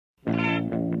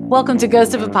Welcome to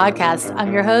Ghost of a Podcast.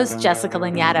 I'm your host, Jessica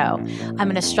Lanyadoo. I'm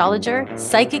an astrologer,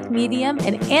 psychic medium,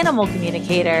 and animal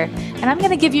communicator, and I'm going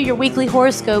to give you your weekly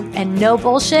horoscope and no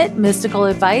bullshit mystical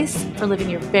advice for living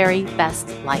your very best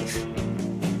life.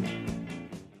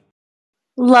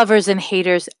 Lovers and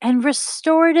haters and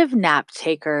restorative nap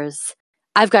takers.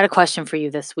 I've got a question for you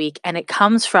this week, and it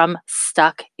comes from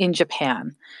Stuck in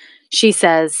Japan. She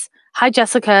says, "Hi,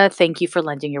 Jessica. Thank you for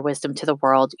lending your wisdom to the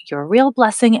world. You're a real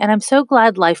blessing, and I'm so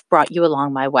glad life brought you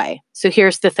along my way. So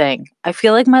here's the thing. I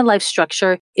feel like my life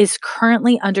structure is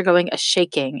currently undergoing a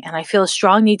shaking, and I feel a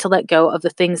strong need to let go of the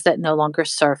things that no longer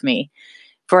serve me.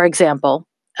 For example,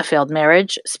 a failed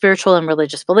marriage, spiritual and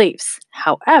religious beliefs.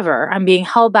 However, I'm being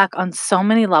held back on so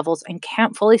many levels and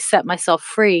can't fully set myself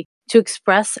free to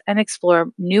express and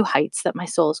explore new heights that my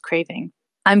soul is craving.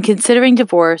 I'm considering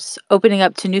divorce, opening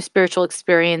up to new spiritual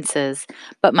experiences,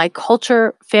 but my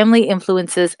culture, family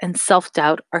influences, and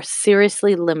self-doubt are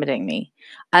seriously limiting me.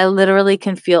 I literally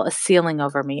can feel a ceiling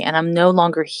over me, and I'm no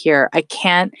longer here. I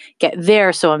can't get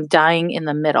there, so I'm dying in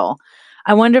the middle.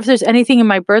 I wonder if there's anything in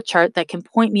my birth chart that can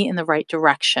point me in the right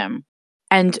direction."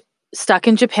 And Stuck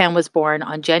in Japan was born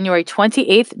on January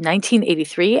 28th,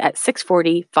 1983 at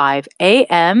 6:45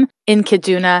 a.m. in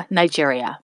Kaduna,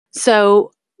 Nigeria.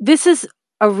 So this is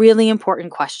a really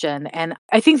important question. And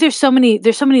I think there's so many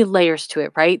layers to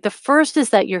it, right? The first is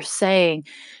that you're saying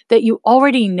that you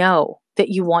already know that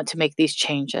you want to make these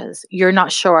changes. You're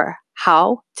not sure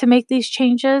how to make these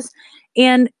changes.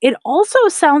 And it also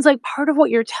sounds like part of what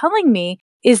you're telling me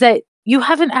is that you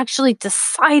haven't actually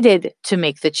decided to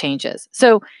make the changes.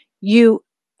 So you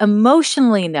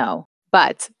emotionally know,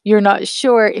 but you're not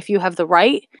sure if you have the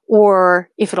right or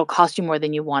if it'll cost you more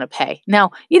than you want to pay.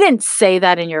 Now, you didn't say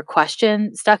that in your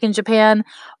question, Stuck in Japan,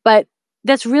 but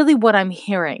that's really what I'm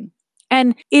hearing.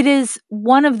 And it is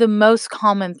one of the most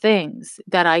common things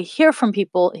that I hear from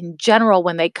people in general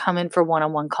when they come in for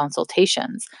one-on-one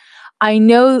consultations. I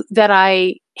know that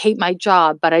I hate my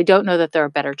job, but I don't know that there are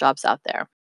better jobs out there.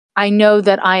 I know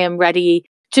that I am ready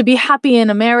to be happy in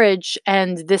a marriage,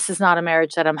 and this is not a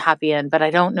marriage that I'm happy in, but I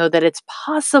don't know that it's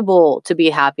possible to be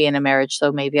happy in a marriage,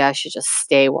 so maybe I should just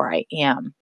stay where I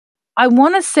am. I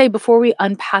want to say before we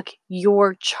unpack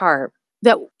your chart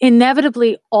that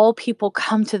inevitably all people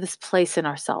come to this place in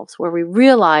ourselves where we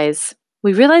realize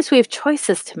we have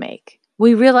choices to make.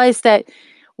 We realize that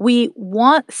we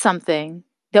want something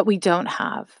that we don't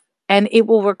have, and it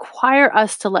will require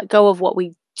us to let go of what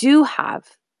we do have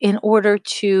in order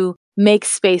to make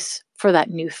space for that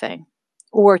new thing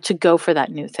or to go for that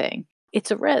new thing.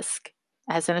 It's a risk.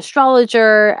 As an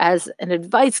astrologer, as an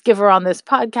advice giver on this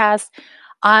podcast,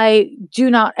 I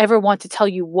do not ever want to tell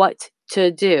you what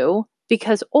to do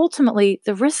because ultimately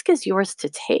the risk is yours to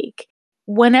take.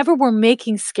 Whenever we're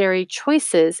making scary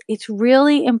choices, it's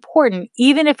really important,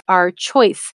 even if our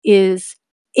choice is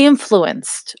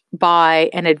influenced by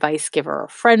an advice giver, a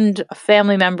friend, a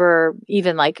family member,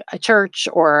 even like a church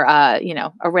or a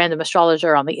random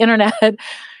astrologer on the internet.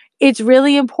 It's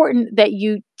really important that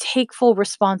you take full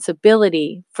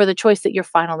responsibility for the choice that you're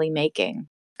finally making.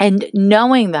 And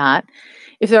knowing that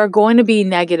if there are going to be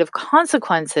negative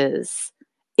consequences,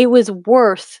 it was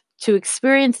worth to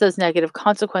experience those negative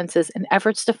consequences in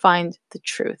efforts to find the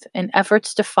truth, in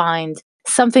efforts to find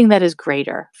something that is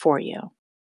greater for you.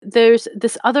 There's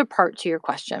this other part to your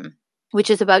question,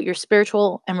 which is about your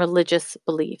spiritual and religious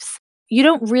beliefs. You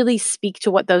don't really speak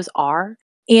to what those are.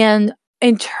 And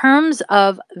in terms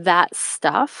of that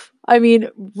stuff, I mean,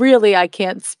 really, I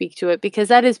can't speak to it because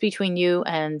that is between you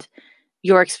and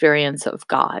your experience of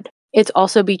God. It's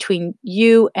also between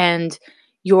you and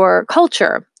your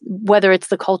culture, whether it's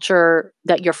the culture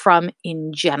that you're from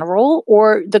in general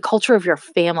or the culture of your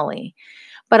family.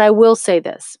 But I will say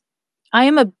this. I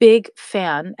am a big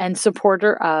fan and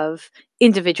supporter of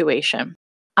individuation.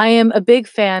 I am a big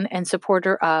fan and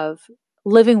supporter of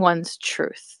living one's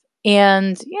truth.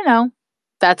 And,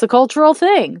 that's a cultural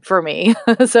thing for me.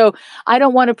 So I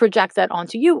don't want to project that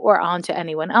onto you or onto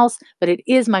anyone else, but it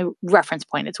is my reference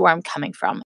point. It's where I'm coming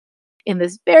from. In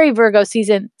this very Virgo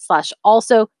season /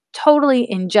 also totally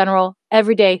in general,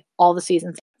 every day, all the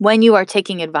seasons. When you are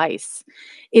taking advice,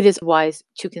 it is wise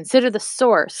to consider the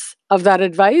source of that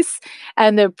advice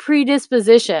and the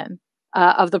predisposition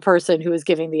of the person who is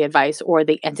giving the advice or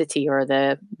the entity or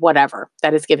the whatever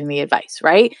that is giving the advice,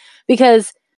 right?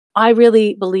 Because I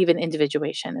really believe in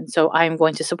individuation. And so I'm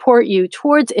going to support you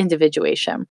towards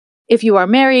individuation. If you are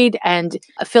married and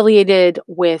affiliated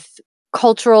with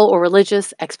cultural or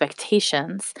religious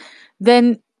expectations,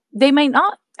 then they may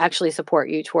not actually support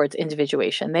you towards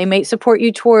individuation. They may support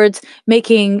you towards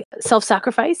making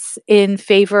self-sacrifice in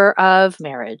favor of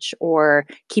marriage or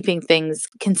keeping things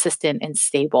consistent and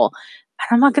stable. And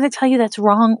I'm not going to tell you that's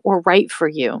wrong or right for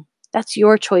you. That's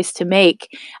your choice to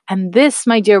make. And this,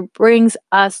 my dear, brings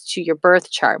us to your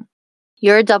birth chart.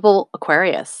 You're a double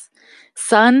Aquarius,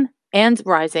 sun and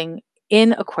rising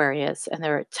in Aquarius, and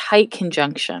they're a tight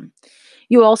conjunction.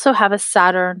 You also have a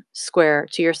Saturn square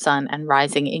to your sun and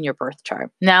rising in your birth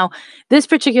chart. Now, this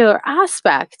particular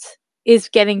aspect is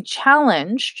getting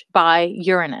challenged by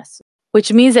Uranus,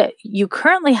 which means that you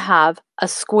currently have a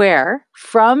square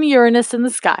from Uranus in the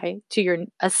sky to your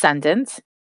ascendant.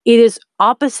 It is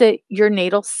opposite your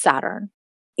natal Saturn,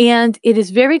 and it is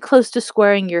very close to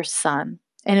squaring your sun.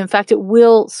 And in fact, it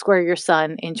will square your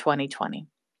sun in 2020.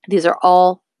 These are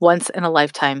all once in a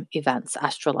lifetime events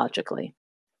astrologically.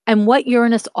 And what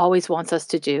Uranus always wants us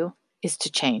to do is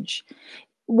to change.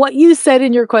 What you said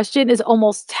in your question is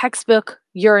almost textbook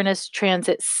Uranus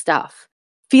transit stuff.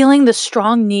 Feeling the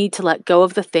strong need to let go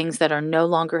of the things that are no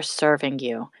longer serving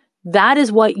you. That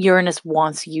is what Uranus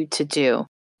wants you to do.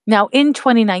 Now, in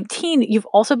 2019, you've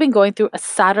also been going through a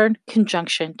Saturn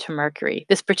conjunction to Mercury.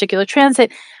 This particular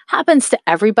transit happens to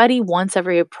everybody once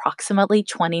every approximately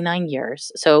 29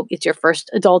 years. So it's your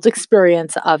first adult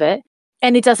experience of it.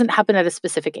 And it doesn't happen at a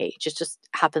specific age. It just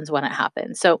happens when it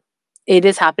happens. So it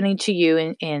is happening to you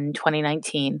in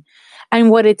 2019. And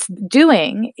what it's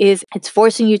doing is it's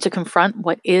forcing you to confront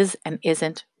what is and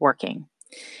isn't working.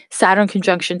 Saturn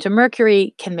conjunction to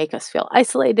Mercury can make us feel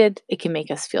isolated. It can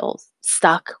make us feel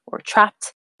stuck or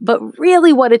trapped. But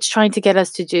really what it's trying to get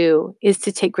us to do is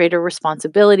to take greater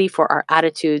responsibility for our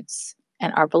attitudes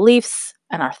and our beliefs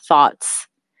and our thoughts,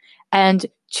 and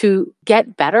to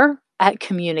get better at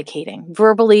communicating,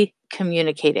 verbally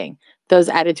communicating those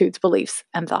attitudes, beliefs,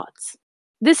 and thoughts.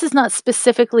 This is not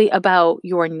specifically about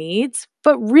your needs,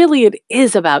 but really it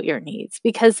is about your needs,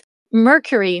 because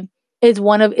Mercury is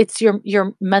it's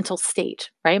your mental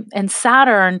state, right? And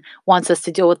Saturn wants us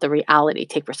to deal with the reality,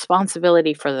 take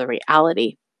responsibility for the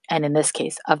reality, and in this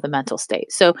case, of the mental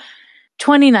state. So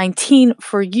 2019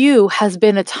 for you has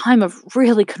been a time of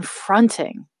really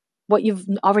confronting what you've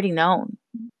already known,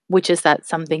 which is that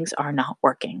some things are not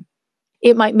working.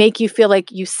 It might make you feel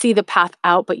like you see the path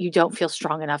out, but you don't feel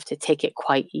strong enough to take it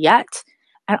quite yet.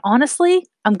 And honestly,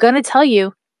 I'm going to tell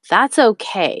you, that's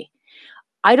okay.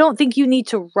 I don't think you need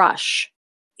to rush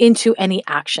into any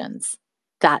actions.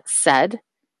 That said,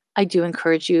 I do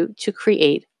encourage you to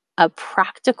create a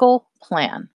practical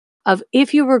plan of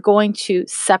if you were going to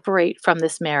separate from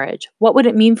this marriage, what would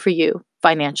it mean for you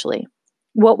financially?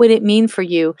 What would it mean for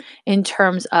you in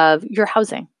terms of your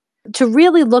housing? To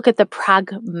really look at the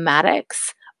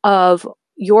pragmatics of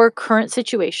your current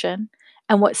situation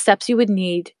and what steps you would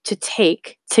need to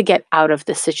take to get out of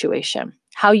this situation.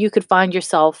 How you could find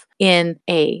yourself in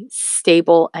a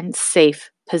stable and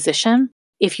safe position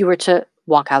if you were to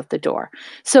walk out the door.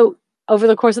 So over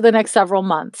the course of the next several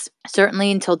months,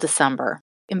 certainly until December,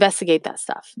 investigate that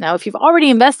stuff. Now, if you've already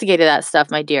investigated that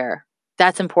stuff, my dear,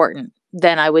 that's important.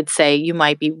 Then I would say you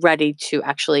might be ready to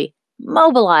actually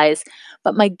mobilize.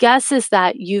 But my guess is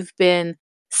that you've been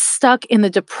stuck in the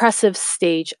depressive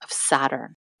stage of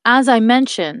Saturn. As I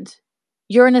mentioned,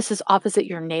 Uranus is opposite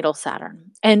your natal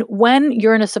Saturn. And when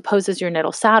Uranus opposes your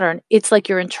natal Saturn, it's like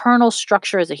your internal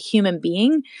structure as a human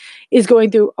being is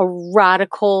going through a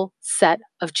radical set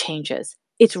of changes.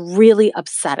 It's really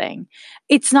upsetting.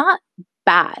 It's not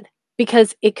bad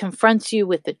because it confronts you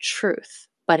with the truth,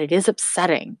 but it is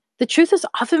upsetting. The truth is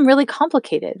often really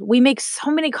complicated. We make so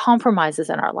many compromises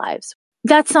in our lives.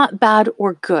 That's not bad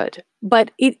or good, but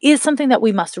it is something that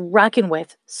we must reckon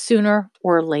with sooner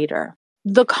or later.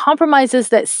 The compromises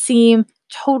that seem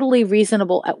totally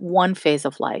reasonable at one phase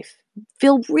of life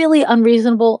feel really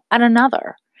unreasonable at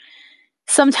another.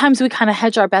 Sometimes we kind of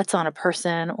hedge our bets on a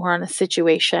person or on a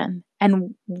situation.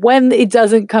 And when it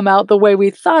doesn't come out the way we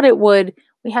thought it would,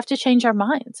 we have to change our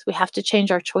minds. We have to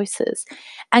change our choices.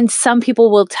 And some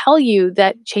people will tell you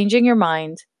that changing your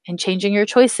mind and changing your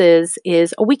choices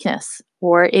is a weakness,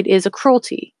 or it is a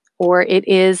cruelty, or it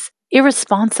is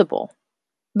irresponsible.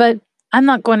 But I'm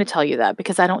not going to tell you that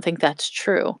because I don't think that's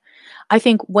true. I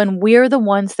think when we're the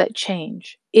ones that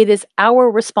change, it is our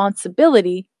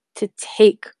responsibility to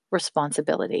take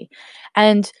responsibility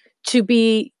and to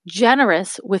be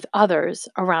generous with others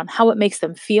around how it makes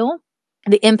them feel,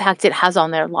 the impact it has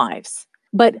on their lives.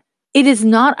 But it is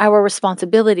not our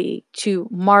responsibility to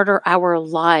martyr our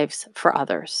lives for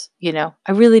others. I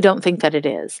really don't think that it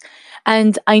is.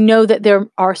 And I know that there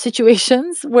are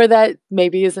situations where that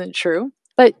maybe isn't true.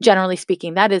 But generally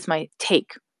speaking, that is my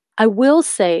take. I will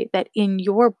say that in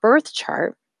your birth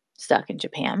chart, stuck in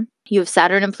Japan. You have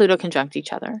Saturn and Pluto conjunct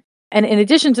each other. And in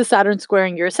addition to Saturn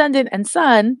squaring your ascendant and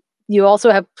sun, you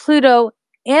also have Pluto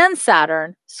and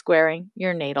Saturn squaring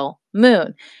your natal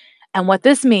moon. And what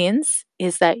this means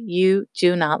is that you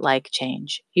do not like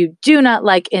change. You do not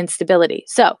like instability.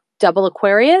 So, double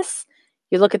Aquarius,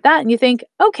 you look at that and you think,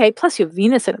 okay, plus you have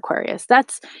Venus in Aquarius.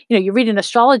 That's, you read an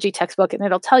astrology textbook and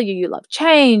it'll tell you love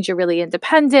change, you're really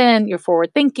independent, you're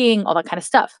forward thinking, all that kind of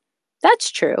stuff.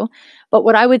 That's true. But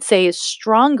what I would say is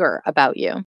stronger about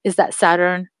you is that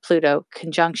Saturn-Pluto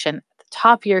conjunction at the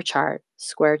top of your chart,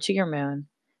 square to your moon,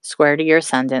 square to your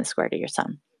ascendant, square to your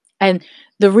sun. And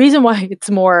the reason why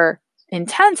it's more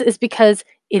intense is because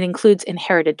it includes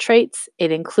inherited traits,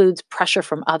 it includes pressure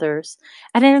from others,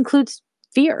 and it includes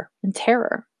fear and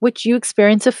terror, which you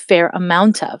experience a fair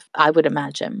amount of, I would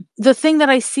imagine. The thing that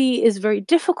I see is very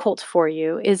difficult for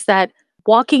you is that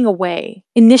walking away,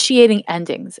 initiating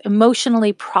endings,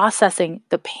 emotionally processing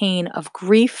the pain of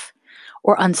grief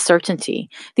or uncertainty.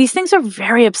 These things are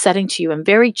very upsetting to you and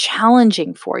very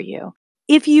challenging for you.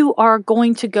 If you are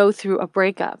going to go through a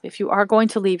breakup, if you are going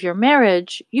to leave your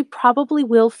marriage, you probably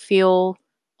will feel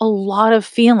a lot of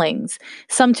feelings,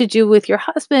 some to do with your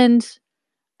husband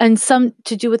and some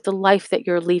to do with the life that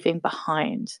you're leaving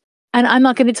behind. And I'm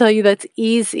not going to tell you that's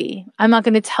easy. I'm not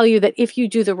going to tell you that if you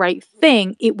do the right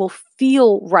thing, it will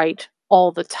feel right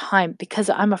all the time, because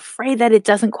I'm afraid that it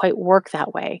doesn't quite work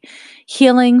that way.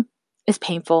 Healing is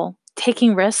painful.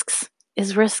 Taking risks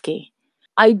is risky.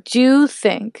 I do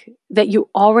think that you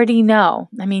already know.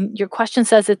 I mean, your question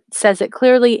says it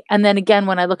clearly. And then again,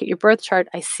 when I look at your birth chart,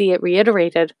 I see it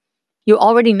reiterated. You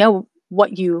already know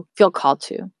what you feel called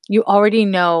to. You already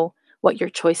know what your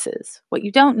choice is. What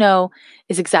you don't know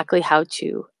is exactly how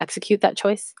to execute that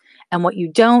choice. And what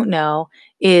you don't know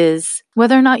is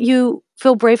whether or not you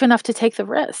feel brave enough to take the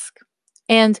risk.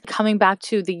 And coming back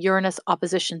to the Uranus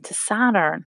opposition to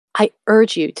Saturn, I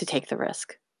urge you to take the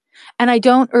risk. And I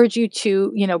don't urge you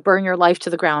to, burn your life to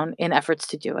the ground in efforts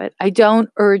to do it. I don't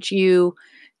urge you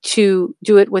to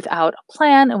do it without a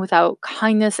plan and without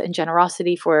kindness and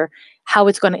generosity for how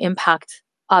it's going to impact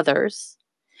others.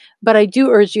 But I do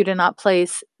urge you to not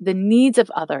place the needs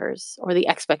of others or the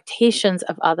expectations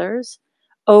of others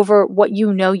over what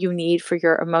you know you need for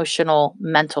your emotional,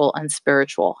 mental, and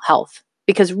spiritual health.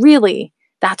 Because really,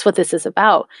 that's what this is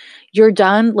about. You're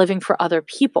done living for other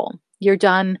people. You're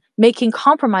done making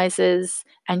compromises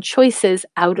and choices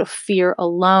out of fear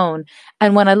alone.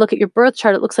 And when I look at your birth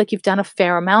chart, it looks like you've done a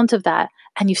fair amount of that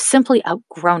and you've simply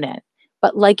outgrown it.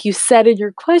 But like you said in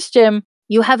your question,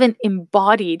 you haven't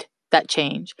embodied that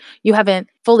change. You haven't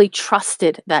fully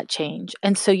trusted that change.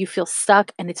 And so you feel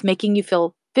stuck and it's making you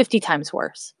feel 50 times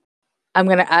worse. I'm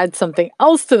going to add something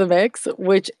else to the mix,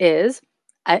 which is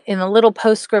in a little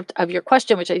postscript of your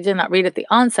question, which I did not read at the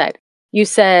onset, you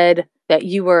said that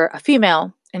you were a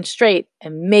female and straight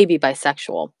and maybe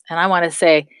bisexual. And I want to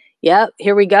say, yeah,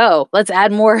 here we go. Let's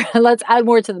add more. Let's add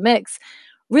more to the mix.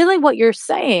 Really what you're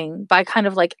saying by kind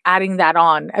of like adding that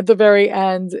on at the very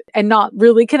end and not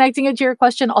really connecting it to your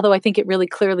question, although I think it really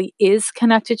clearly is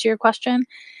connected to your question,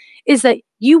 is that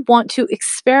you want to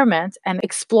experiment and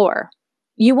explore.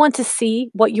 You want to see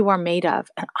what you are made of.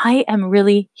 And I am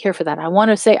really here for that. I want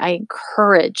to say I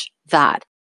encourage that.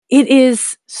 It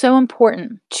is so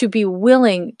important to be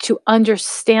willing to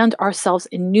understand ourselves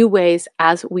in new ways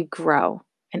as we grow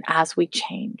and as we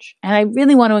change. And I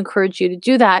really want to encourage you to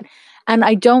do that. And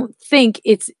I don't think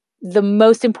it's the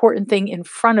most important thing in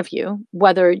front of you,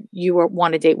 whether you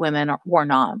want to date women or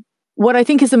not. What I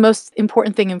think is the most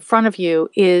important thing in front of you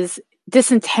is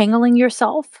disentangling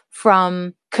yourself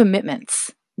from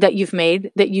commitments that you've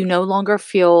made that you no longer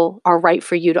feel are right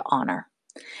for you to honor,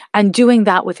 and doing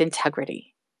that with integrity.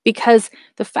 Because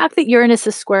the fact that Uranus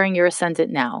is squaring your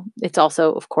ascendant now, it's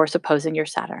also, of course, opposing your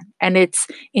Saturn. And it's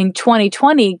in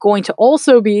 2020 going to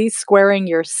also be squaring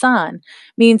your sun,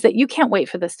 means that you can't wait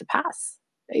for this to pass.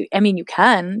 I mean, you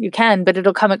can, but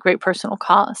it'll come at great personal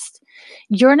cost.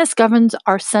 Uranus governs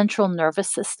our central nervous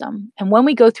system. And when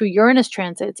we go through Uranus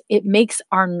transits, it makes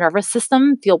our nervous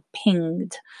system feel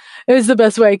pinged. Is the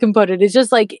best way I can put it. It's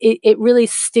just like it really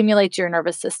stimulates your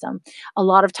nervous system. A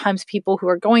lot of times people who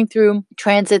are going through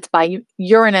transits by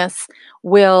Uranus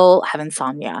will have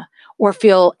insomnia or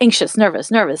feel anxious,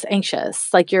 nervous,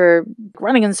 anxious, like you're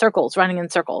running in circles.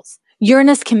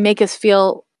 Uranus can make us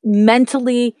feel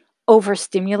mentally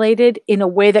overstimulated in a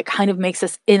way that kind of makes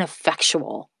us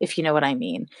ineffectual, if you know what I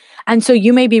mean. And so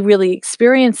you may be really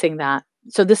experiencing that.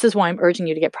 So this is why I'm urging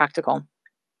you to get practical.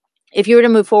 If you were to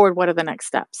move forward, what are the next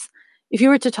steps? If you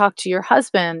were to talk to your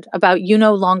husband about you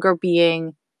no longer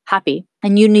being happy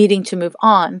and you needing to move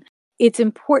on, it's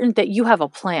important that you have a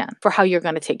plan for how you're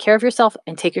going to take care of yourself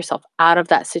and take yourself out of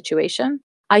that situation.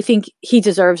 I think he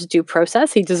deserves due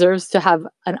process. He deserves to have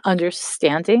an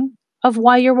understanding of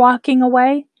why you're walking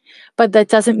away, but that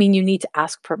doesn't mean you need to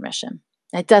ask permission.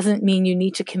 That doesn't mean you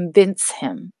need to convince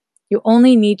him. You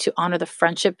only need to honor the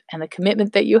friendship and the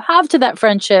commitment that you have to that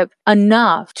friendship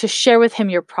enough to share with him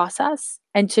your process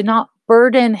and to not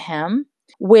burden him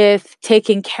with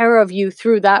taking care of you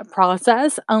through that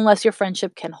process unless your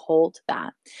friendship can hold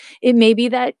that. It may be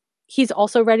that he's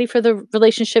also ready for the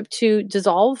relationship to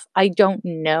dissolve. I don't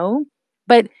know.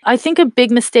 But I think a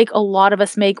big mistake a lot of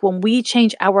us make when we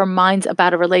change our minds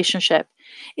about a relationship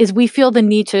is we feel the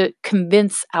need to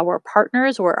convince our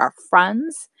partners or our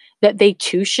friends that they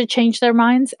too should change their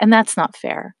minds. And that's not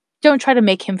fair. Don't try to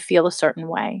make him feel a certain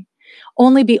way.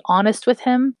 Only be honest with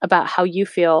him about how you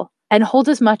feel and hold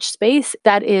as much space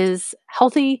that is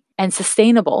healthy and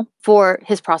sustainable for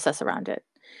his process around it.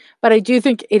 But I do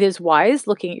think it is wise,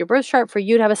 looking at your birth chart, for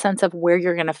you to have a sense of where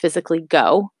you're going to physically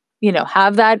go.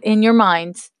 Have that in your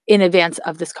mind in advance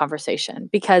of this conversation,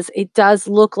 because it does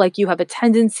look like you have a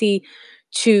tendency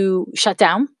to shut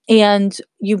down, and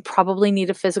you probably need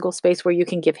a physical space where you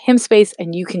can give him space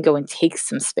and you can go and take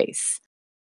some space.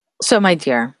 So, my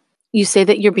dear, you say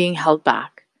that you're being held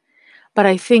back, but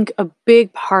I think a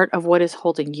big part of what is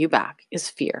holding you back is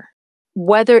fear.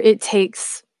 Whether it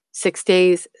takes 6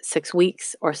 days, 6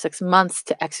 weeks, or 6 months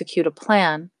to execute a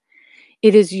plan,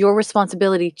 it is your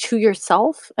responsibility to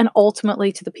yourself and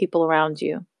ultimately to the people around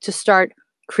you to start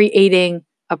creating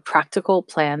a practical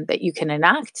plan that you can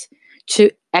enact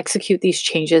to execute these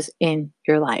changes in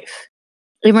your life.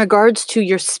 In regards to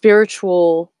your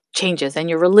spiritual changes and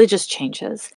your religious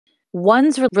changes,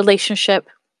 one's relationship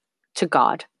to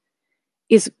God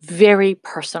is very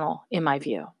personal in my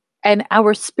view. And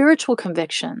our spiritual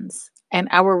convictions and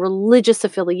our religious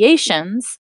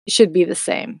affiliations should be the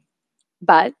same,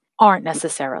 but aren't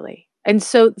necessarily. And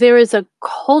so there is a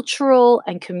cultural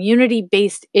and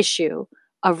community-based issue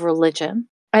of religion.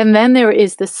 And then there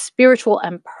is the spiritual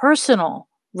and personal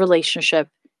relationship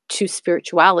to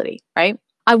spirituality, right?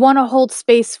 I want to hold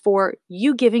space for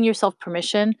you giving yourself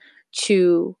permission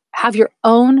to have your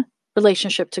own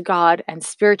relationship to God and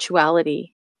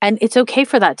spirituality. And it's okay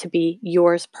for that to be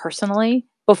yours personally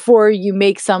before you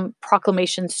make some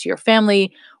proclamations to your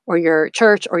family or your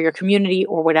church or your community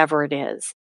or whatever it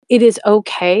is. It is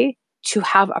okay to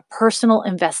have a personal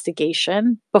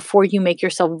investigation before you make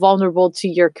yourself vulnerable to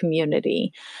your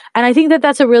community. And I think that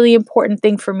that's a really important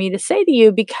thing for me to say to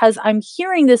you, because I'm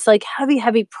hearing this like heavy,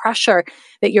 heavy pressure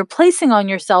that you're placing on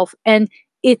yourself. And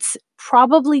it's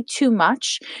probably too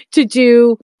much to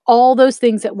do all those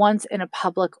things at once in a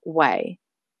public way.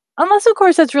 Unless, of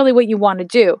course, that's really what you want to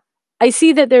do. I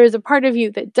see that there is a part of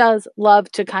you that does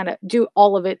love to kind of do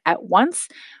all of it at once,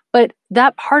 but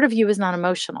that part of you is not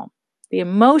emotional. The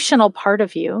emotional part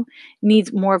of you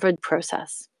needs more of a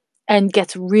process and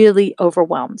gets really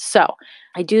overwhelmed. So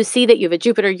I do see that you have a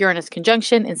Jupiter-Uranus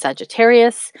conjunction in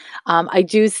Sagittarius. I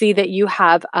do see that you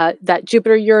have that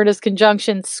Jupiter-Uranus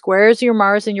conjunction squares your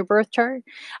Mars in your birth chart.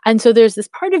 And so there's this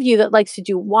part of you that likes to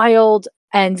do wild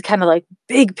and kind of like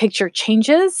big picture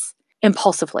changes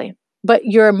impulsively. But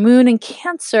your moon in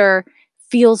Cancer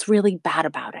feels really bad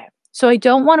about it. So I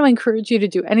don't want to encourage you to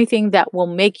do anything that will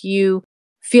make you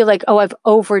feel like, oh, I've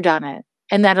overdone it,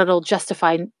 and that it'll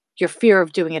justify your fear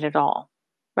of doing it at all,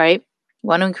 right? I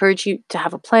want to encourage you to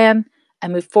have a plan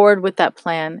and move forward with that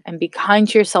plan and be kind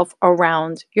to yourself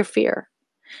around your fear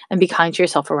and be kind to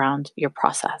yourself around your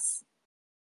process.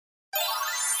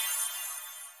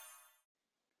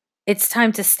 It's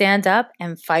time to stand up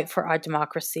and fight for our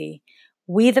democracy.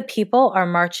 We, the people, are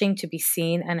marching to be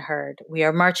seen and heard. We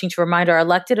are marching to remind our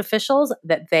elected officials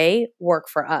that they work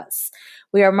for us.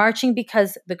 We are marching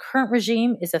because the current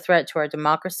regime is a threat to our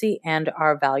democracy and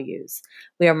our values.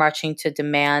 We are marching to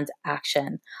demand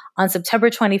action. On September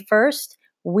 21st,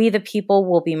 we, the people,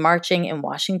 will be marching in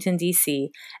Washington, D.C.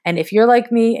 And if you're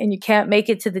like me and you can't make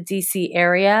it to the D.C.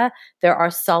 area, there are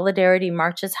solidarity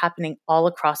marches happening all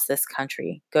across this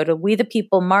country. Go to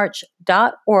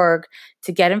wethepeoplemarch.org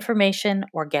to get information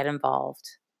or get involved.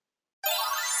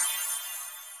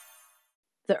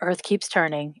 The earth keeps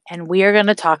turning, and we are going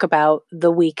to talk about the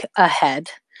week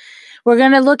ahead. We're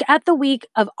going to look at the week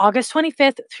of August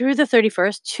 25th through the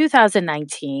 31st,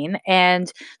 2019.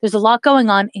 And there's a lot going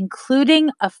on, including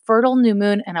a fertile new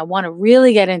moon. And I want to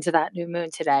really get into that new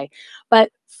moon today.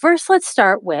 But first, let's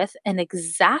start with an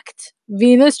exact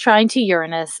Venus trine to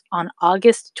Uranus on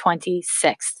August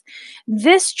 26th.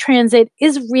 This transit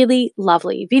is really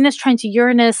lovely. Venus trine to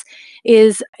Uranus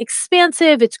is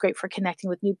expansive. It's great for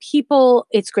connecting with new people.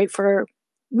 It's great for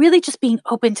really just being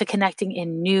open to connecting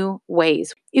in new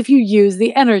ways if you use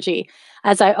the energy.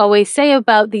 As I always say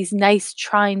about these nice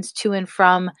trines to and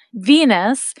from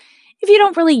Venus, if you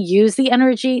don't really use the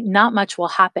energy, not much will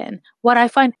happen. What I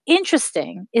find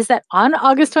interesting is that on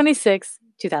August 26th,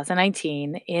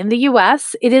 2019, in the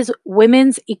US, it is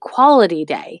Women's Equality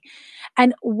Day.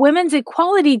 And Women's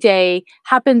Equality Day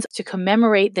happens to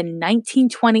commemorate the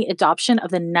 1920 adoption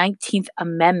of the 19th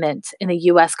Amendment in the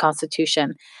US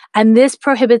Constitution. And this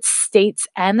prohibits states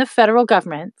and the federal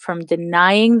government from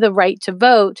denying the right to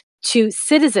vote to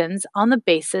citizens on the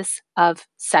basis of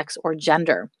sex or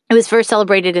gender. It was first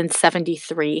celebrated in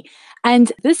 73.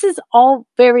 And this is all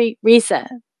very recent.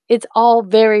 It's all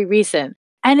very recent.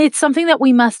 And it's something that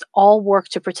we must all work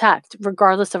to protect,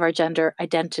 regardless of our gender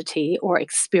identity or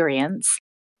experience.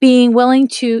 Being willing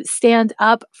to stand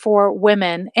up for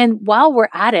women, and while we're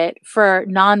at it, for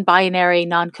non-binary,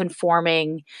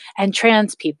 non-conforming, and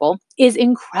trans people is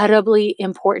incredibly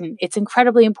important. It's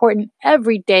incredibly important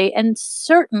every day, and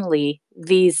certainly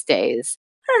these days.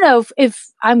 I don't know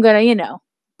if I'm going to,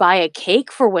 buy a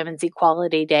cake for Women's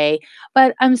Equality Day,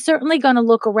 but I'm certainly going to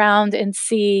look around and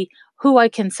see who I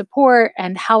can support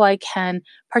and how I can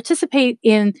participate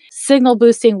in signal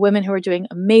boosting women who are doing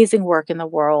amazing work in the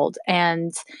world.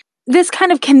 And this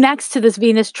kind of connects to this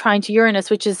Venus trine to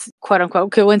Uranus, which is quote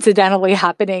unquote coincidentally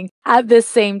happening at this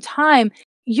same time.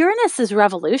 Uranus is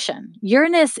revolution.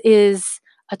 Uranus is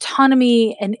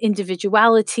autonomy and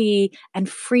individuality and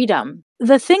freedom.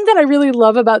 The thing that I really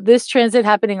love about this transit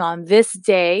happening on this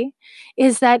day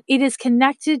is that it is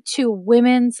connected to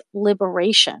women's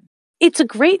liberation. It's a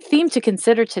great theme to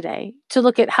consider today, to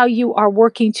look at how you are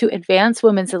working to advance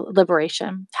women's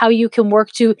liberation, how you can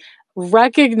work to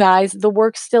recognize the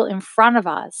work still in front of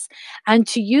us, and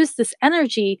to use this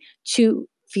energy to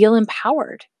feel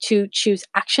empowered, to choose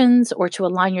actions or to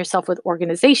align yourself with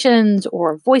organizations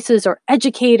or voices or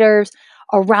educators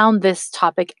around this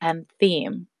topic and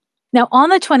theme. Now, on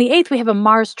the 28th, we have a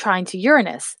Mars trine to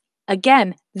Uranus.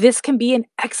 Again, this can be an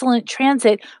excellent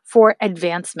transit for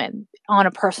advancement. On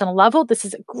a personal level, this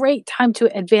is a great time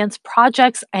to advance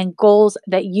projects and goals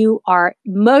that you are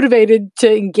motivated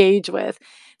to engage with.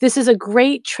 This is a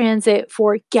great transit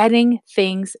for getting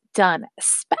things done,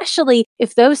 especially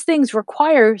if those things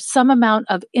require some amount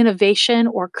of innovation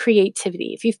or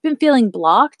creativity. If you've been feeling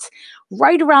blocked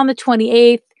right around the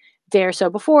 28th, day or so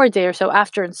before, day or so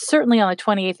after, and certainly on the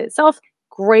 28th itself,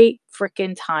 great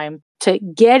freaking time to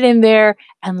get in there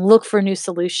and look for new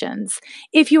solutions.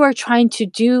 If you are trying to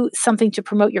do something to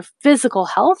promote your physical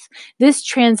health, this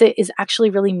transit is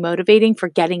actually really motivating for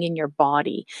getting in your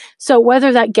body. So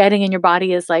whether that getting in your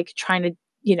body is like trying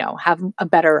to have a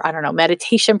better,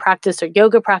 meditation practice or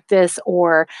yoga practice,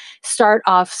 or start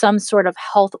off some sort of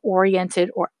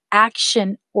health-oriented or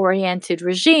action-oriented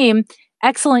regime,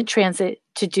 excellent transit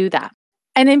to do that.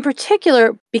 And in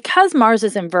particular, because Mars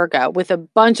is in Virgo with a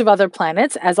bunch of other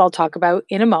planets, as I'll talk about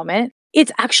in a moment,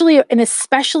 it's actually an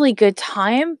especially good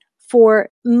time for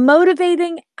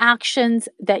motivating actions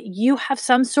that you have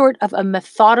some sort of a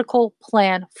methodical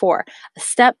plan for, a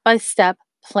step-by-step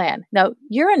plan. Now,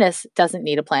 Uranus doesn't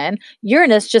need a plan.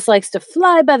 Uranus just likes to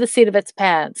fly by the seat of its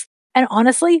pants. And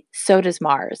honestly, so does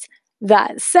Mars.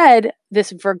 That said,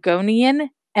 this Virgonian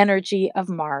energy of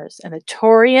Mars and the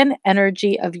Taurian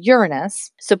energy of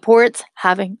Uranus supports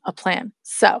having a plan.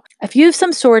 So if you have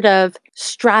some sort of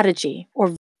strategy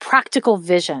or practical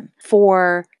vision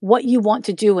for what you want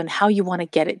to do and how you want to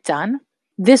get it done,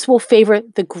 this will favor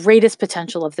the greatest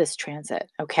potential of this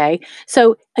transit, okay?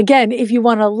 So again, if you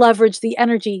want to leverage the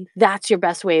energy, that's your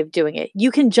best way of doing it. You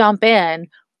can jump in,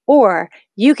 or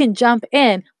you can jump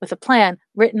in with a plan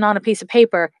written on a piece of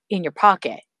paper in your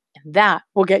pocket, and that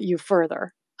will get you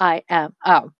further.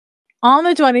 IMO. On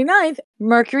the 29th,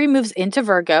 Mercury moves into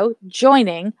Virgo,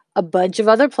 joining a bunch of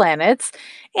other planets,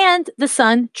 and the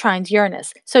Sun trines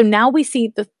Uranus. So now we see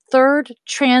the third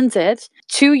transit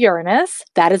to Uranus.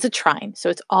 That is a trine. So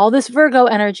it's all this Virgo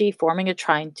energy forming a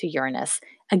trine to Uranus.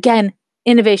 Again,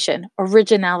 innovation,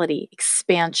 originality,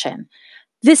 expansion.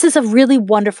 This is a really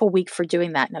wonderful week for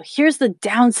doing that. Now, here's the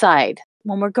downside.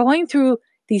 When we're going through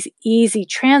these easy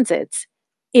transits,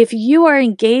 if you are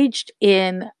engaged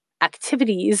in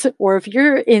activities, or if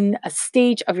you're in a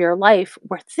stage of your life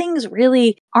where things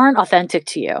really aren't authentic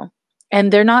to you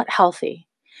and they're not healthy,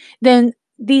 then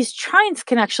these trines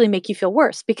can actually make you feel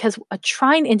worse, because a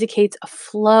trine indicates a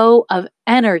flow of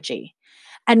energy.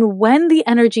 And when the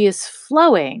energy is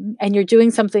flowing and you're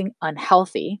doing something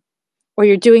unhealthy, or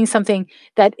you're doing something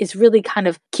that is really kind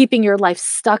of keeping your life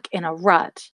stuck in a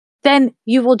rut, then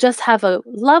you will just have a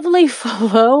lovely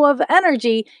flow of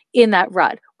energy in that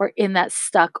rut or in that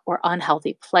stuck or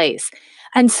unhealthy place.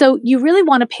 And so you really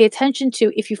want to pay attention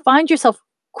to, if you find yourself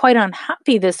quite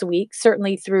unhappy this week,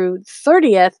 certainly through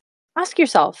 30th, ask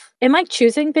yourself, am I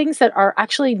choosing things that are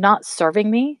actually not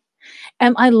serving me?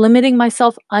 Am I limiting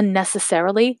myself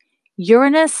unnecessarily?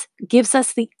 Uranus gives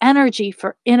us the energy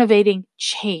for innovating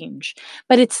change,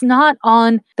 but it's not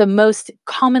on the most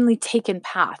commonly taken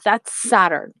path. That's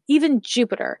Saturn, even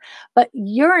Jupiter. But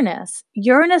Uranus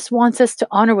wants us to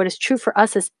honor what is true for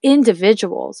us as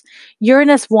individuals.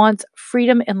 Uranus wants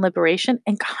freedom and liberation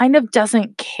and kind of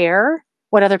doesn't care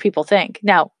what other people think.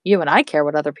 Now, you and I care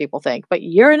what other people think, but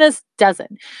Uranus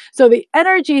doesn't. So the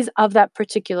energies of that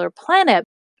particular planet,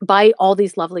 by all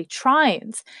these lovely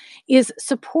trines, is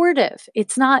supportive.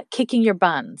 It's not kicking your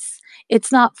buns.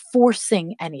 It's not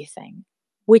forcing anything,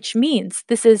 which means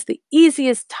this is the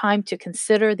easiest time to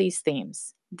consider these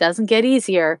themes. Doesn't get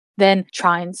easier than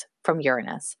trines from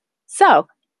Uranus. So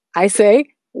I say,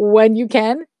 when you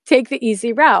can, take the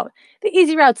easy route. The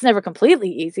easy route's never completely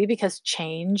easy because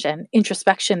change and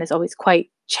introspection is always quite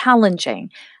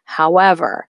challenging.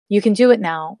 However, you can do it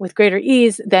now with greater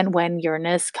ease than when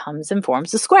Uranus comes and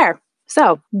forms a square.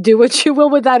 So do what you will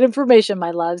with that information,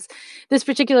 my loves. This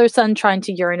particular Sun trine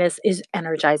to Uranus is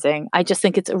energizing. I just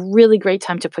think it's a really great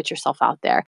time to put yourself out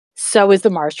there. So is the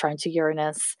Mars trine to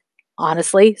Uranus.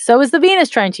 Honestly, so is the Venus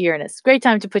trine to Uranus. Great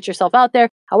time to put yourself out there.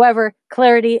 However,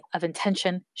 clarity of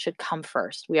intention should come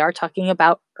first. We are talking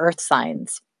about Earth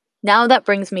signs. Now that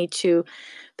brings me to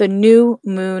the new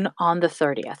moon on the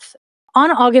 30th. On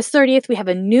August 30th, we have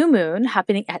a new moon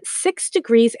happening at 6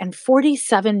 degrees and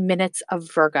 47 minutes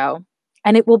of Virgo,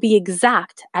 and it will be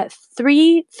exact at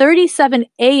 3:37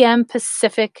 a.m.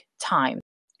 Pacific time.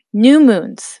 New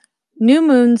moons. New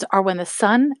moons are when the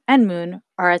sun and moon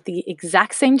are at the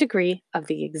exact same degree of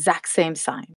the exact same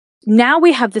sign. Now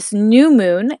we have this new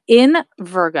moon in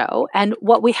Virgo, and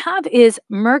what we have is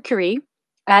Mercury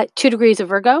at 2 degrees of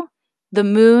Virgo. The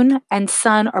moon and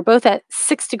sun are both at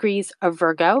 6 degrees of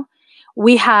Virgo.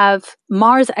 We have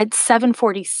Mars at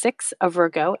 7:46 of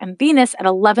Virgo and Venus at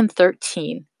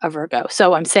 11:13 of Virgo.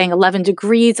 So I'm saying 11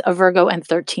 degrees of Virgo and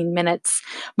 13 minutes.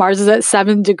 Mars is at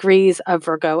 7 degrees of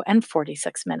Virgo and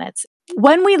 46 minutes.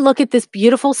 When we look at this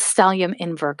beautiful stellium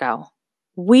in Virgo,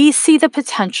 we see the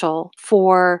potential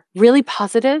for really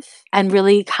positive and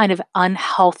really kind of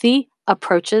unhealthy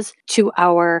approaches to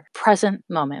our present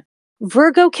moment.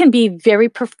 Virgo can be very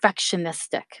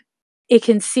perfectionistic. It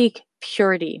can seek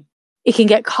purity. It can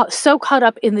get so caught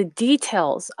up in the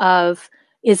details of,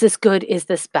 is this good, is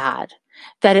this bad,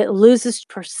 that it loses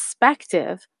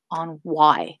perspective on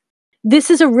why. This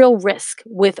is a real risk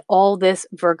with all this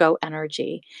Virgo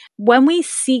energy. When we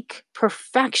seek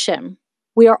perfection,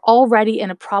 we are already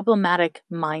in a problematic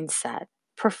mindset.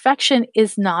 Perfection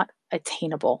is not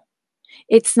attainable.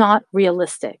 It's not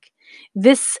realistic.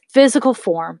 This physical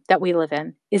form that we live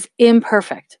in is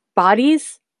imperfect.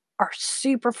 Bodies are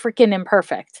super freaking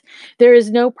imperfect. There is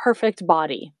no perfect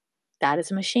body. That is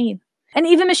a machine. And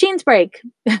even machines break.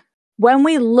 When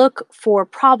we look for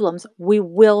problems, we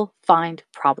will find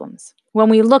problems. When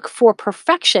we look for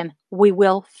perfection, we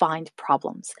will find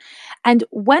problems. And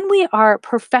when we are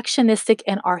perfectionistic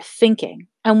in our thinking,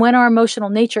 and when our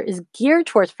emotional nature is geared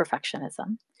towards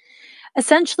perfectionism,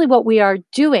 essentially what we are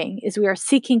doing is we are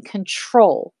seeking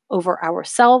control over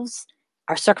ourselves,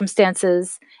 our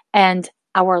circumstances, and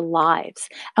our lives.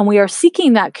 And we are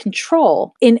seeking that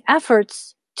control in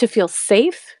efforts to feel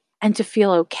safe and to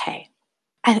feel okay.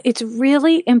 And it's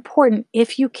really important,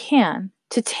 if you can,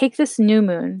 to take this new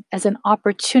moon as an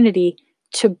opportunity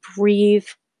to breathe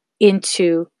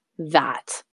into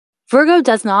that. Virgo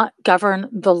does not govern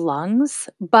the lungs,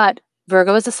 but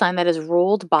Virgo is a sign that is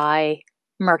ruled by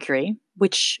Mercury,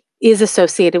 which is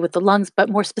associated with the lungs, but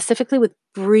more specifically with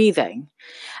breathing.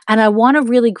 And I want to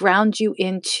really ground you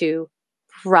into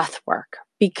breath work,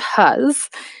 because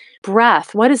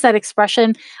breath, what is that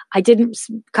expression? I didn't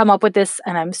come up with this,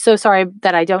 and I'm so sorry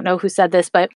that I don't know who said this,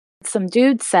 but some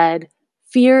dude said,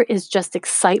 fear is just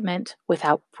excitement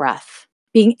without breath.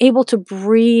 Being able to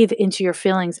breathe into your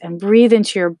feelings and breathe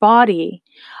into your body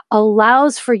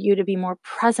allows for you to be more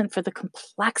present for the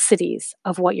complexities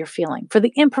of what you're feeling, for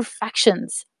the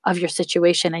imperfections of your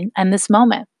situation and this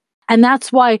moment. And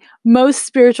that's why most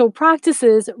spiritual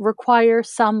practices require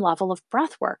some level of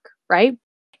breath work, right?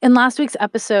 In last week's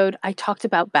episode, I talked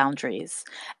about boundaries,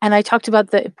 and I talked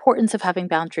about the importance of having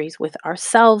boundaries with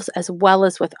ourselves as well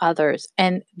as with others.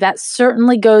 And that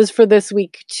certainly goes for this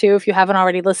week too. If you haven't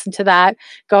already listened to that,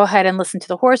 go ahead and listen to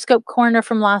the horoscope corner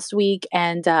from last week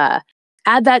and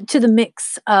add that to the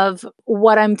mix of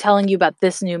what I'm telling you about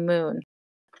this new moon.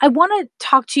 I want to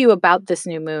talk to you about this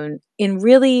new moon in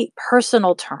really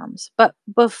personal terms. But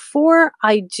before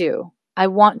I do, I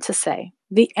want to say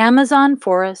the Amazon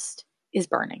forest is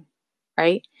burning,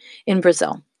 right? In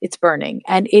Brazil, it's burning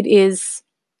and it is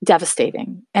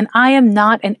devastating. And I am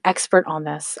not an expert on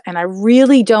this. And I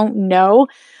really don't know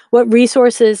what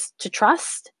resources to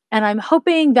trust. And I'm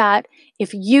hoping that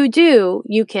if you do,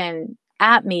 you can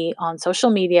at me on social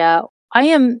media. I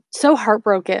am so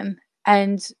heartbroken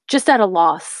and just at a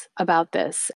loss about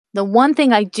this. The one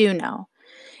thing I do know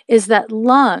is that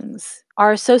lungs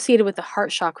are associated with the heart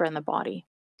chakra in the body.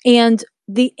 And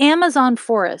the Amazon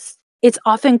forest, it's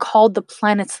often called the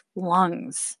planet's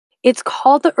lungs. It's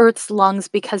called the Earth's lungs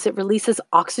because it releases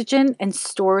oxygen and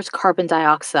stores carbon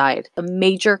dioxide, a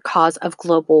major cause of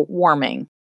global warming.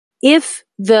 If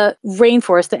the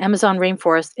rainforest, the Amazon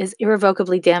rainforest, is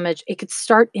irrevocably damaged, it could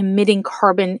start emitting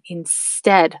carbon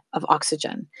instead of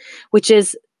oxygen, which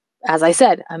is, as I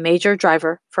said, a major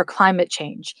driver for climate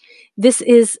change. This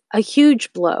is a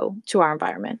huge blow to our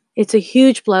environment. It's a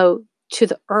huge blow to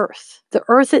the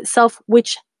earth itself,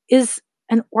 which is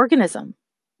an organism,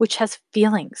 which has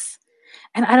feelings.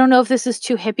 And I don't know if this is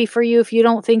too hippie for you, if you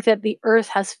don't think that the earth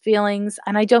has feelings.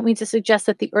 And I don't mean to suggest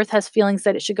that the earth has feelings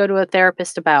that it should go to a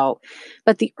therapist about,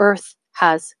 but the earth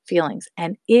has feelings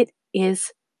and it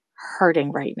is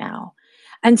hurting right now.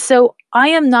 And so I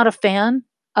am not a fan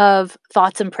of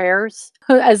thoughts and prayers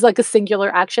as like a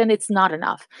singular action. It's not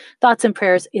enough. Thoughts and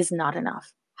prayers is not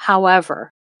enough.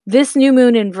 However, this new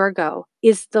moon in Virgo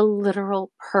is the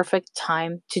literal perfect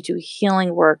time to do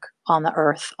healing work on the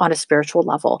earth on a spiritual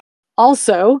level.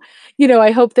 Also,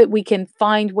 I hope that we can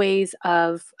find ways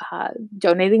of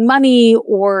donating money,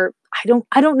 or I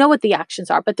don't know what the actions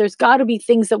are, but there's got to be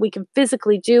things that we can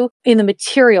physically do in the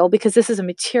material because this is a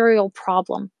material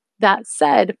problem. That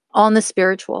said, on the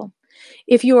spiritual,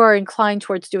 if you are inclined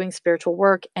towards doing spiritual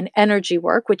work and energy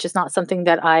work, which is not something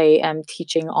that I am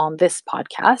teaching on this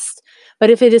podcast,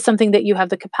 but if it is something that you have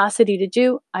the capacity to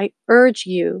do, I urge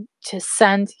you to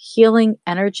send healing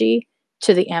energy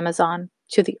to the Amazon,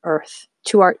 to the earth,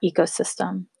 to our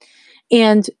ecosystem,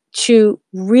 and to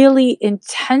really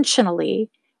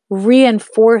intentionally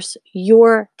reinforce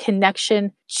your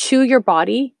connection to your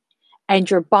body and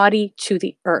your body to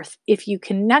the earth. If you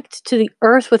connect to the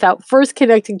earth without first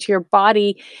connecting to your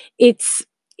body, it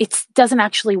doesn't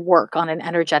actually work on an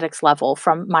energetics level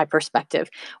from my perspective.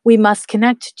 We must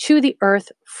connect to the earth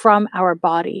from our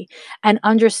body and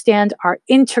understand our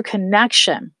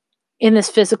interconnection in this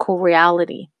physical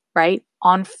reality, right?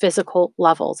 On physical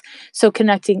levels. So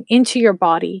connecting into your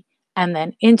body and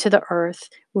then into the earth,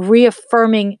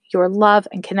 reaffirming your love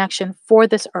and connection for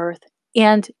this earth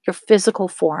and your physical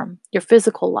form, your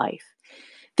physical life.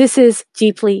 This is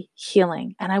deeply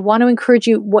healing. And I want to encourage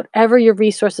you, whatever your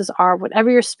resources are, whatever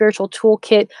your spiritual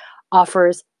toolkit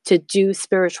offers, to do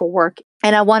spiritual work.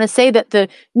 And I want to say that the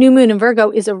new moon in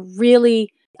Virgo is a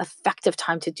really effective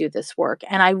time to do this work.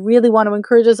 And I really want to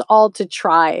encourage us all to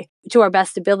try to our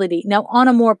best ability. Now, on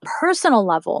a more personal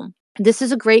level, this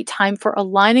is a great time for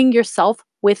aligning yourself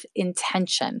with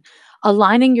intention,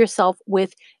 aligning yourself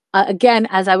with again,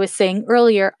 as I was saying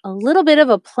earlier, a little bit of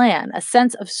a plan, a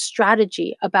sense of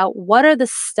strategy about what are the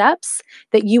steps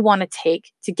that you want to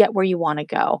take to get where you want to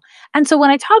go. And so when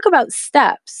I talk about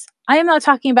steps, I am not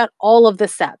talking about all of the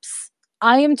steps.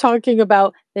 I am talking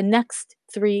about the next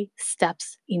 3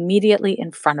 steps immediately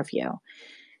in front of you.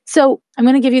 So I'm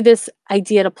going to give you this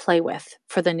idea to play with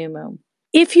for the new moon.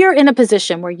 If you're in a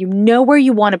position where you know where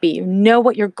you want to be, you know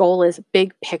what your goal is,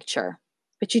 big picture,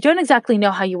 but you don't exactly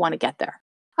know how you want to get there,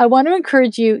 I want to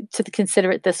encourage you to consider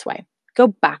it this way. Go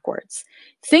backwards.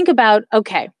 Think about,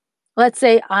 okay, let's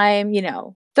say I'm,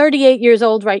 38 years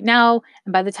old right now,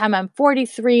 and by the time I'm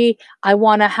 43, I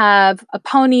want to have a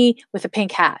pony with a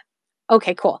pink hat.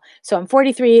 Okay, cool. So I'm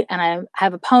 43 and I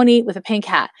have a pony with a pink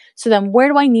hat. So then where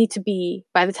do I need to be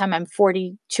by the time I'm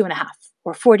 42 and a half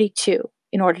or 42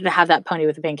 in order to have that pony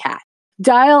with a pink hat?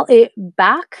 Dial it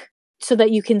back so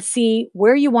that you can see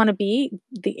where you want to be,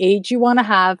 the age you want to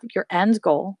have, your end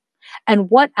goal, and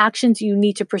what actions you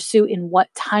need to pursue in what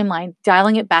timeline,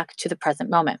 dialing it back to the present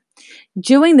moment.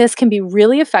 Doing this can be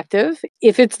really effective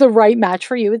if it's the right match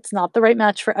for you. It's not the right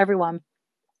match for everyone,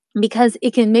 because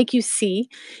it can make you see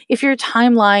if your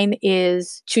timeline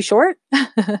is too short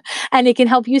and it can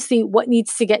help you see what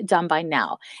needs to get done by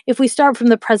now. If we start from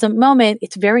the present moment,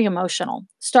 it's very emotional.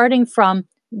 Starting from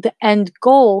the end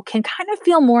goal can kind of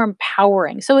feel more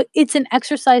empowering. So it's an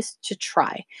exercise to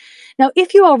try. Now,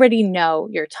 if you already know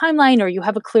your timeline or you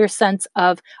have a clear sense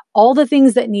of all the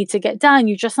things that need to get done,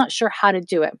 you're just not sure how to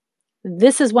do it,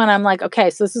 this is when I'm like, okay,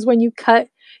 so this is when you cut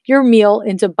your meal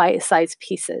into bite-sized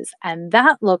pieces. And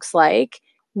that looks like,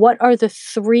 what are the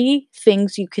 3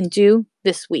 things you can do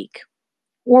this week?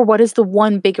 Or what is the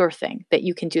one bigger thing that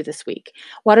you can do this week?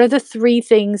 What are the 3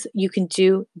 things you can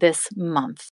do this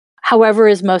month? However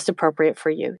is most appropriate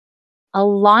for you.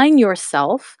 Align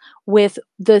yourself with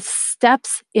the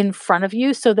steps in front of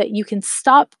you so that you can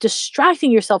stop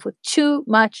distracting yourself with too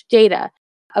much data.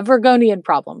 A Virgonian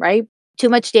problem, right? Too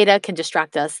much data can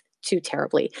distract us too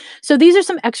terribly. So these are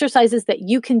some exercises that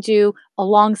you can do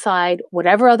alongside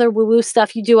whatever other woo-woo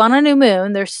stuff you do on a new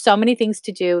moon. There's so many things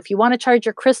to do. If you want to charge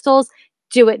your crystals,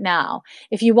 do it now.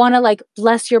 If you want to like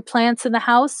bless your plants in the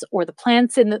house or the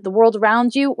plants in the world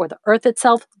around you or the earth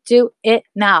itself, do it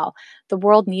now. The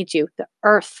world needs you. The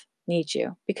earth needs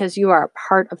you because you are a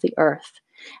part of the earth.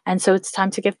 And so it's time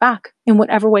to give back in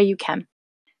whatever way you can.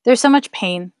 There's so much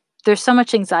pain. There's so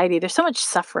much anxiety. There's so much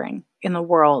suffering in the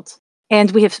world.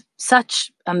 And we have such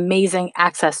amazing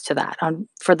access to that,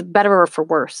 for the better or for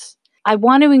worse. I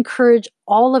want to encourage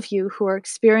all of you who are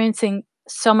experiencing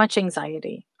so much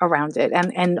anxiety around it.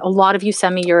 And a lot of you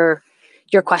send me your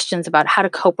questions about how to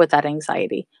cope with that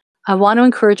anxiety. I want to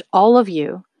encourage all of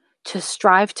you to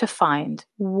strive to find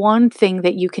one thing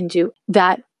that you can do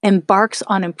that embarks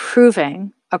on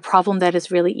improving a problem that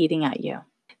is really eating at you.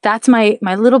 That's my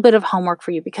little bit of homework for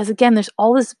you, because again, there's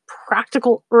all this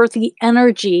practical earthy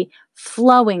energy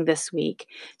flowing this week.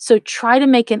 So try to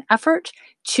make an effort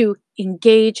to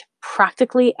engage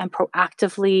practically and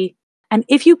proactively. And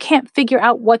if you can't figure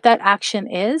out what that action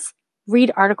is,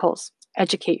 read articles,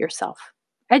 educate yourself.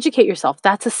 Educate yourself.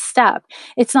 That's a step.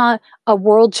 It's not a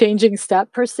world-changing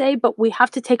step per se, but we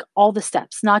have to take all the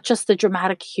steps, not just the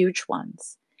dramatic, huge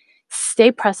ones.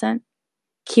 Stay present,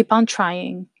 keep on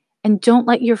trying, and don't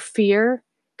let your fear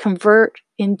convert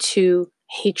into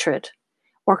hatred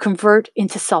or convert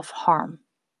into self-harm.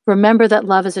 Remember that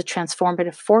love is a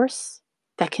transformative force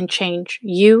that can change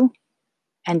you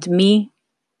and me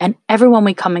and everyone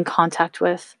we come in contact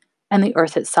with and the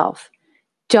earth itself.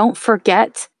 Don't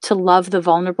forget to love the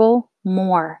vulnerable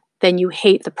more than you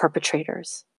hate the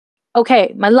perpetrators.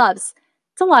 Okay, my loves,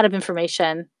 it's a lot of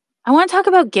information. I want to talk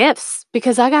about gifts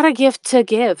because I got a gift to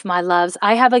give, my loves.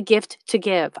 I have a gift to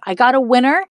give. I got a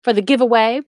winner for the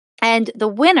giveaway, and the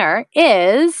winner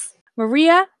is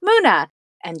Maria Muna.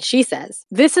 And she says,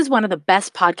 this is one of the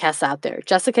best podcasts out there.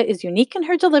 Jessica is unique in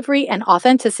her delivery and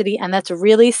authenticity, and that's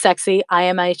really sexy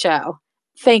IMHO.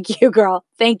 Thank you, girl.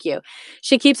 Thank you.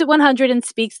 She keeps it 100 and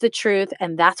speaks the truth,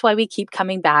 and that's why we keep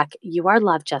coming back. You are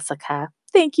loved, Jessica.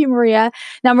 Thank you, Maria.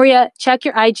 Now, Maria, check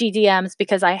your IG DMs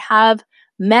because I have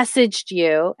messaged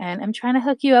you and I'm trying to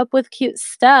hook you up with cute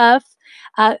stuff,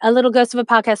 a little Ghost of a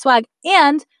Podcast swag.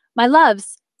 And my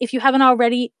loves, if you haven't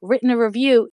already written a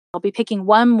review, I'll be picking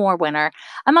one more winner.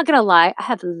 I'm not going to lie. I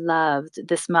have loved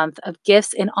this month of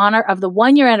gifts in honor of the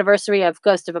 1-year anniversary of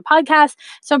Ghost of a Podcast.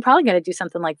 So I'm probably going to do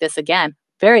something like this again.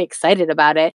 Very excited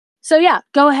about it. So yeah,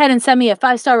 go ahead and send me a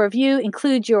 5-star review,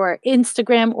 include your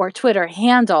Instagram or Twitter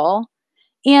handle,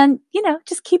 and,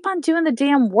 just keep on doing the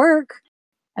damn work.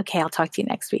 Okay, I'll talk to you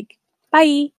next week.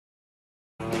 Bye.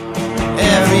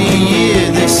 Every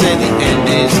year they say the end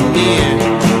is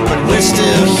near.